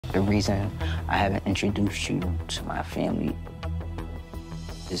The reason I haven't introduced you to my family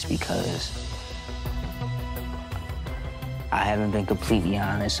is because I haven't been completely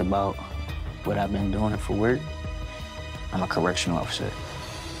honest about what I've been doing for work. I'm a correctional officer.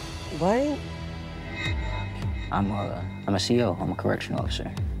 What? I'm a CO. I'm a correctional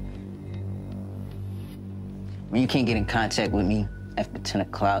officer. When you can't get in contact with me after 10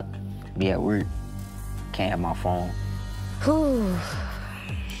 o'clock, be at work, can't have my phone. Whew.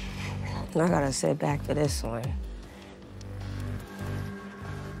 I gotta sit back for this one.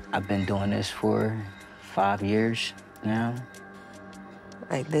 I've been doing this for 5 years now.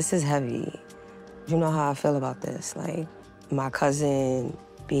 Like, this is heavy. You know how I feel about this. Like, my cousin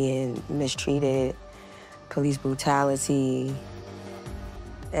being mistreated, police brutality,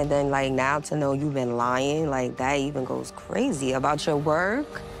 and then, like, now to know you've been lying, like, that even goes crazy about your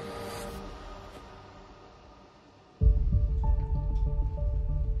work.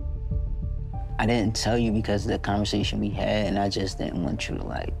 I didn't tell you because of the conversation we had, and I just didn't want you to,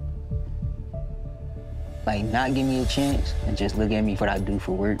 like not give me a chance and just look at me for what I do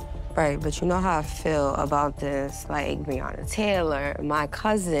for work. Right, but you know how I feel about this, like, Breonna Taylor, my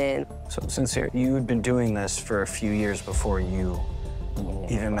cousin. So, Sincere, you had been doing this for a few years before you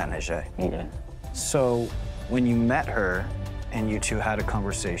even met Najee. Yeah. So, when you met her and you two had a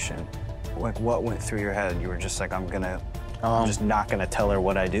conversation, like, what went through your head? You were just like, I'm just not gonna tell her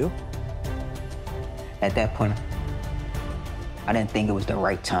what I do? At that point, I didn't think it was the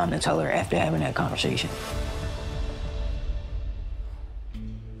right time to tell her after having that conversation.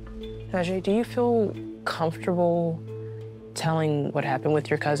 Najee, do you feel comfortable telling what happened with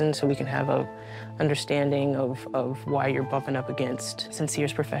your cousin so we can have a understanding of why you're bumping up against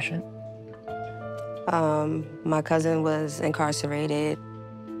Sincere's profession? My cousin was incarcerated.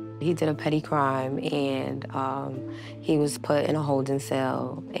 He did a petty crime, and he was put in a holding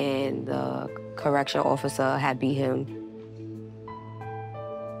cell, and the correctional officer had beat him.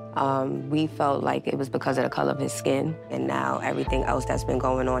 We felt like it was because of the color of his skin, and now everything else that's been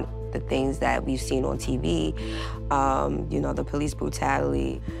going on, the things that we've seen on TV, you know, the police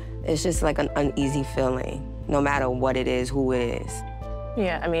brutality, it's just like an uneasy feeling, no matter what it is, who it is.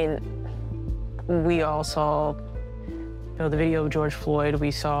 Yeah, I mean, we all saw, you know, the video of George Floyd.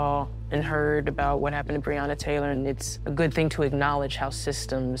 We saw and heard about what happened to Breonna Taylor, and it's a good thing to acknowledge how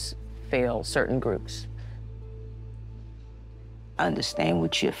systems fail certain groups. I understand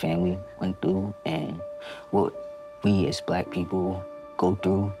what your family went through and what we as Black people go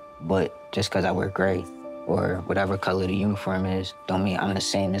through, but just because I wear gray or whatever color the uniform is, don't mean I'm the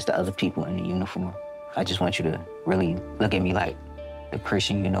same as the other people in the uniform. I just want you to really look at me like the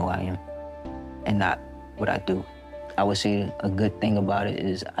person you know I am and not what I do. I would say a good thing about it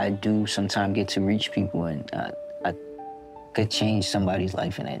is I do sometimes get to reach people, and I could change somebody's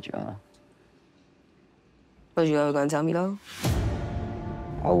life in that job. Was you ever gonna tell me, though?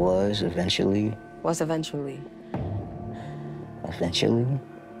 I was, eventually. What's eventually? Eventually.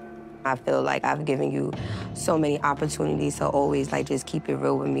 I feel like I've given you so many opportunities to always, like, just keep it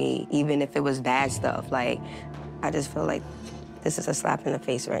real with me, even if it was bad stuff. Like, I just feel like this is a slap in the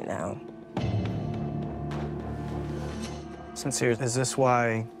face right now. Sincere, is this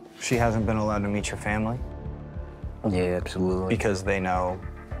why she hasn't been allowed to meet your family? Yeah, absolutely. Because they know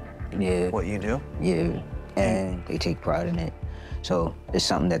what you do? Yeah, and they take pride in it. So it's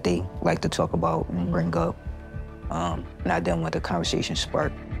something that they like to talk about and bring up. And I didn't want the conversation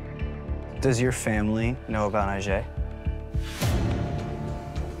spark. Does your family know about Najee?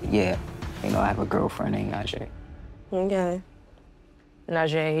 Yeah, you know, I have a girlfriend named Najee. Okay.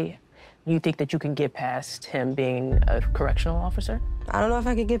 Najee, you think that you can get past him being a correctional officer? I don't know if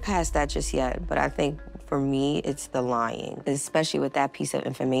I could get past that just yet, but I think for me, it's the lying. Especially with that piece of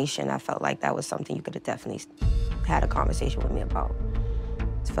information, I felt like that was something you could have definitely had a conversation with me about.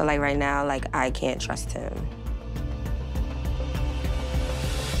 I feel like right now, like, I can't trust him.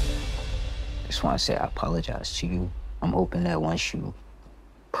 I just want to say I apologize to you. I'm open that once you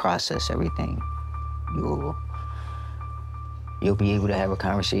process everything, you'll be able to have a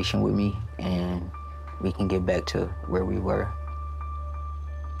conversation with me, and we can get back to where we were.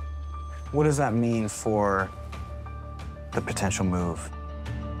 What does that mean for the potential move?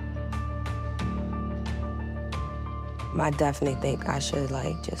 I definitely think I should,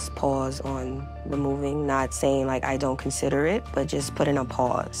 like, just pause on the moving, not saying, like, I don't consider it, but just putting a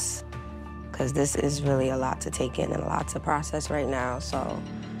pause. Because this is really a lot to take in and a lot to process right now, so.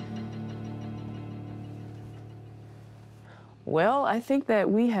 Well, I think that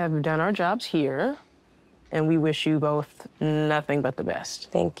we have done our jobs here, and we wish you both nothing but the best.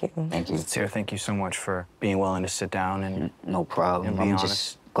 Thank you. Thank you. Sarah, thank you so much for being willing to sit down and no problem. and be I'm honest.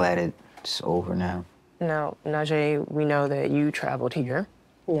 just glad it's over now. Now, Najee, we know that you traveled here.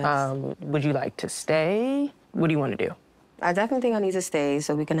 Yes. Would you like to stay? What do you want to do? I definitely think I need to stay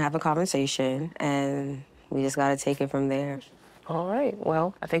so we can have a conversation, and we just gotta take it from there. All right,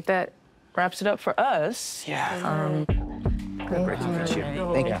 well, I think that wraps it up for us. Yeah. Thank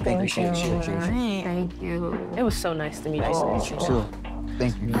you. Thank you. It was so nice to meet you. Sure.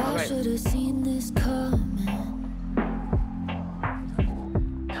 Thank you. I should have seen this coming.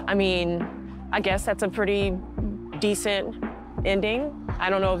 I mean, I guess that's a pretty decent ending. I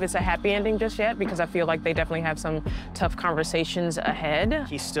don't know if it's a happy ending just yet because I feel like they definitely have some tough conversations ahead.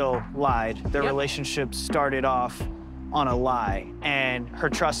 He still lied. Their Yep. relationship started off on a lie, and her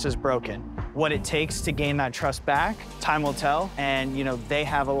trust is broken. What it takes to gain that trust back, time will tell. And, you know, they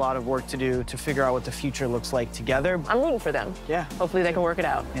have a lot of work to do to figure out what the future looks like together. I'm rooting for them. Yeah. Hopefully they can work it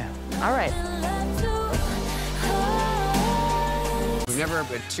out. Yeah. All right. We've never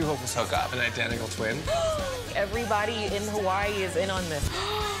had two hopefuls hook up. An identical twin. Everybody in Hawaii is in on this.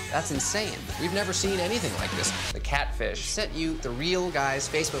 That's insane. We've never seen anything like this. The Catfish sent you the real guy's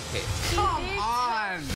Facebook page. Come on!